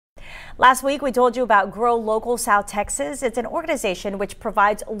Last week, we told you about Grow Local South Texas. It's an organization which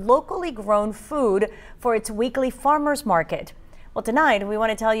provides locally grown food for its weekly farmers market. Well, tonight, we want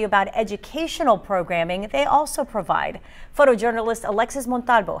to tell you about educational programming they also provide. Photojournalist Alexis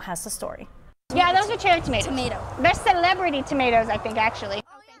Montalvo has the story. Yeah, those are cherry tomatoes. They're celebrity tomatoes, I think, actually.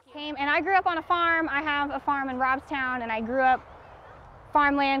 And I grew up on a farm. I have a farm in Robstown, and I grew up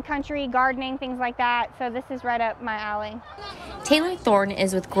farmland, country, gardening, things like that. So this is right up my alley. Taylor Thorne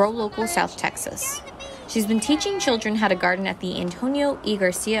is with Grow Local South Texas. She's been teaching children how to garden at the Antonio E.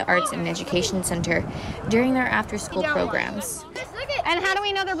 Garcia Arts and Education Center during their after-school programs. And how do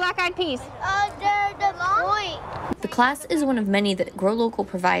we know they're black-eyed peas? The class is one of many that Grow Local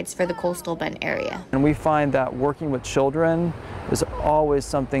provides for the coastal Bend area. And we find that working with children is always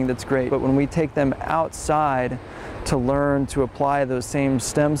something that's great, but when we take them outside to learn to apply those same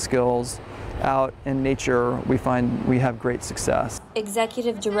STEM skills out in nature, we find we have great success.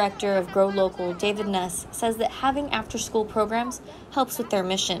 Executive Director of Grow Local, David Ness, says that having after-school programs helps with their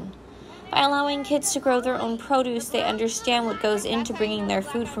mission. By allowing kids to grow their own produce, they understand what goes into bringing their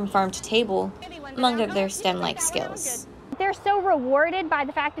food from farm to table, among other STEM-like skills. They're so rewarded by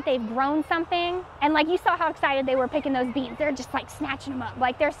the fact that they've grown something. And like you saw how excited they were picking those beans. They're just like snatching them up.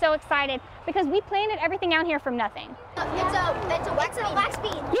 Like they're so excited because we planted everything out here from nothing. It's a wax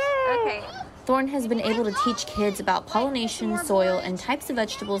bean. Yay! Okay. Thorne has been able to teach kids about pollination, soil, and types of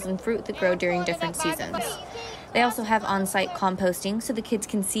vegetables and fruit that grow during different seasons. They also have on-site composting so the kids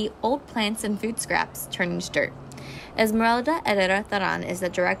can see old plants and food scraps turn into dirt. Esmeralda Herrera-Teran is the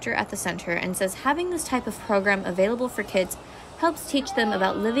director at the center and says having this type of program available for kids helps teach them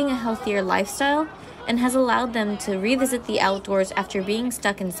about living a healthier lifestyle and has allowed them to revisit the outdoors after being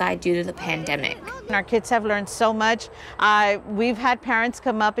stuck inside due to the pandemic. Our kids have learned so much. We've had parents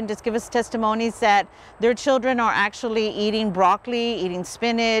come up and just give us testimonies that their children are actually eating broccoli, eating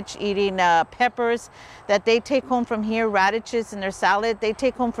spinach, eating peppers that they take home from here, radishes in their salad. They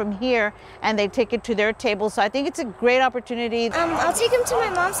take home from here and they take it to their table. So I think it's a great opportunity. I'll take them to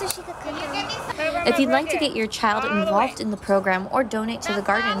my mom so she could cook them. If you'd like to get your child involved in the program or donate to the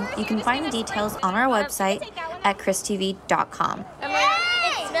garden, you can find the details on our website at christv.com.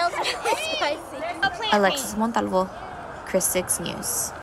 It smells really spicy. Alexis Montalvo, Chris 6 News.